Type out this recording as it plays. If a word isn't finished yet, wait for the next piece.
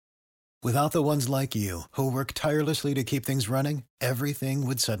Without the ones like you, who work tirelessly to keep things running, everything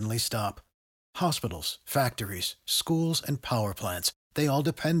would suddenly stop. Hospitals, factories, schools, and power plants, they all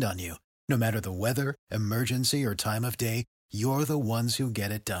depend on you. No matter the weather, emergency, or time of day, you're the ones who get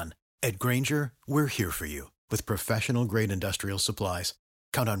it done. At Grainger, we're here for you with professional-grade industrial supplies.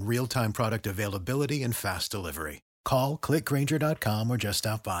 Count on real-time product availability and fast delivery. Call, clickgrainger.com, or just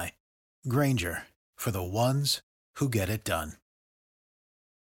stop by. Grainger, for the ones who get it done.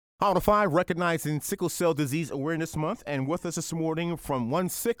 Out of 5, recognizing Sickle Cell Disease Awareness Month, and with us this morning from One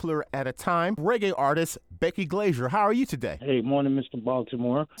Sickler at a Time, reggae artist Becky Glazier. How are you today? Hey, morning, Mr.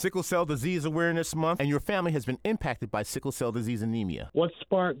 Baltimore. Sickle Cell Disease Awareness Month, and your family has been impacted by sickle cell disease anemia. What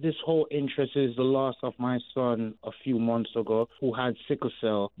sparked this whole interest is the loss of my son a few months ago who had sickle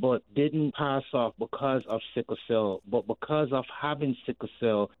cell but didn't pass off because of sickle cell. But because of having sickle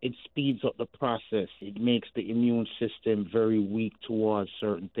cell, it speeds up the process. It makes the immune system very weak towards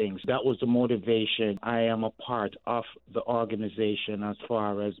certain things. That was the motivation. I am a part of the organization as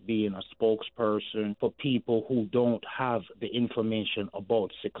far as being a spokesperson for people who don't have the information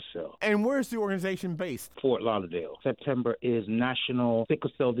about sickle cell. And where's the organization based? Fort Lauderdale. September is National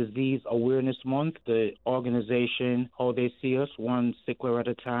Sickle Cell Disease Awareness Month. The organization, how they see us, One Sickler at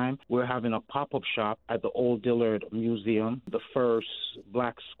a Time. We're having a pop-up shop at the Old Dillard Museum, the first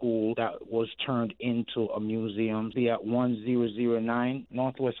black school that was turned into a museum. Be at 1009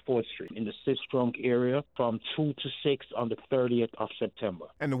 Northwest 4th Street in the Sistrunk area from 2 to 6 on the 30th of September.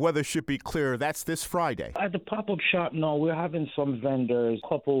 And the weather should be clear. That's this Friday. At the pop-up shop, no, we're having some vendors, a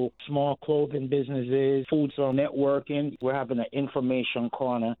couple small clothing businesses, food store networking. We're having an information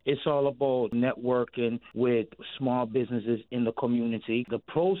corner. It's all about networking with small businesses in the community. The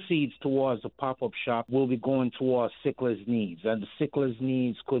proceeds towards the pop-up shop will be going towards Sickler's needs, and the Sickler's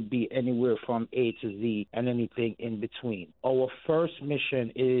needs could be anywhere from A to Z and anything in between. Our first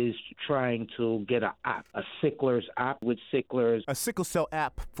mission is trying to get an app, a Sickler's app with Sicklers. A sickle cell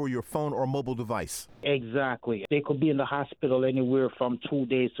app for your phone or mobile device. Exactly. They could be in the hospital anywhere from 2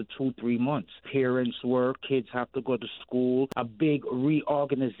 days to 2-3 months. Parents work, kids have to go to school. A big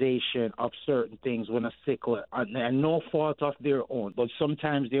reorganization of certain things when a sickler, and no fault of their own, but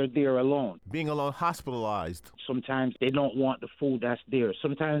sometimes they're there alone. Being alone, hospitalized. Sometimes they don't want the food that's there.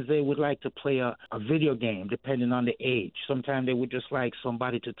 Sometimes they would like to play a video game, depending on the age. Sometimes they would just like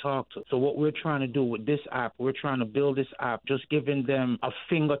somebody to talk to. So what we're trying to do with this app, we're trying to build this app, just giving them a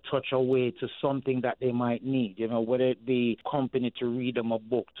finger touch away to something that they might need, whether it be company to read them a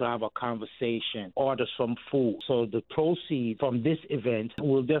book, to have a conversation, order some food. So the proceeds from this event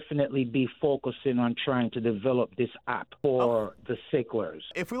will definitely be focusing on trying to develop this app for the Sicklers.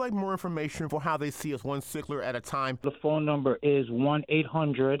 If we like more information for how they see us one Sickler at a time, the phone number is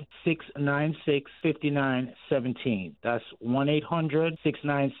 1-800-696-5917. That's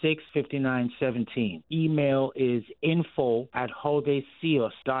 1-800-696-5917. Email is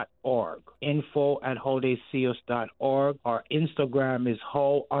info@howtheyseeus.org. info@howtheyseeus.org. Our Instagram is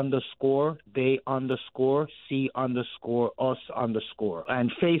how_they_see_us_.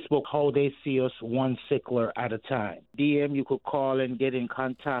 And Facebook, How They See Us One Sickler at a Time. DM, you could call and get in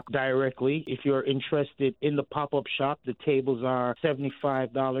contact directly. If you're interested in the pop-up shop, the tables are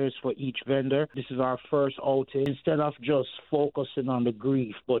 $75 for each vendor. This is our first outing. Instead of just focusing on the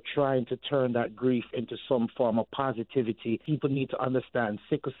grief, but trying to turn that grief into some form of positivity, people need to understand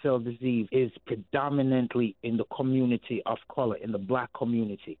sickle cell disease is predominantly in the community of color, in the black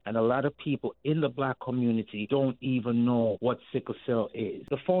community. And a lot of people in the black community don't even know what sickle cell is.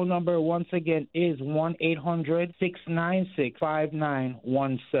 The phone number, once again, is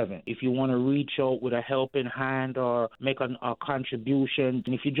 1-800-696-5917. If you want to reach out with a helping hand or make a contribution,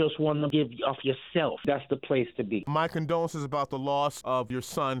 and if you just want to give of yourself, that's the place to be. My condolences about the loss of your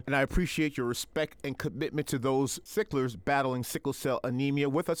son, and I appreciate your respect and commitment to those Sicklers battling sickle cell anemia.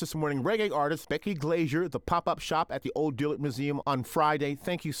 With us this morning, reggae artist Becky Glazier, the pop-up shop at the Old Dillard Museum on Friday.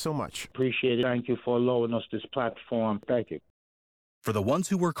 Thank you so much. Appreciate it. Thank you for allowing us this platform. Thank you. For the ones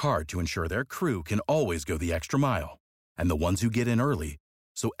who work hard to ensure their crew can always go the extra mile, and the ones who get in early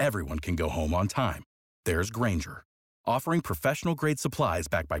so everyone can go home on time, there's Grainger, offering professional-grade supplies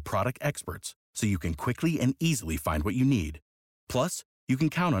backed by product experts so you can quickly and easily find what you need. Plus, you can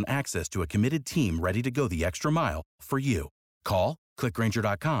count on access to a committed team ready to go the extra mile for you. Call, click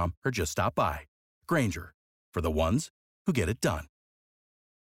Grainger.com, or just stop by. Grainger, for the ones who get it done.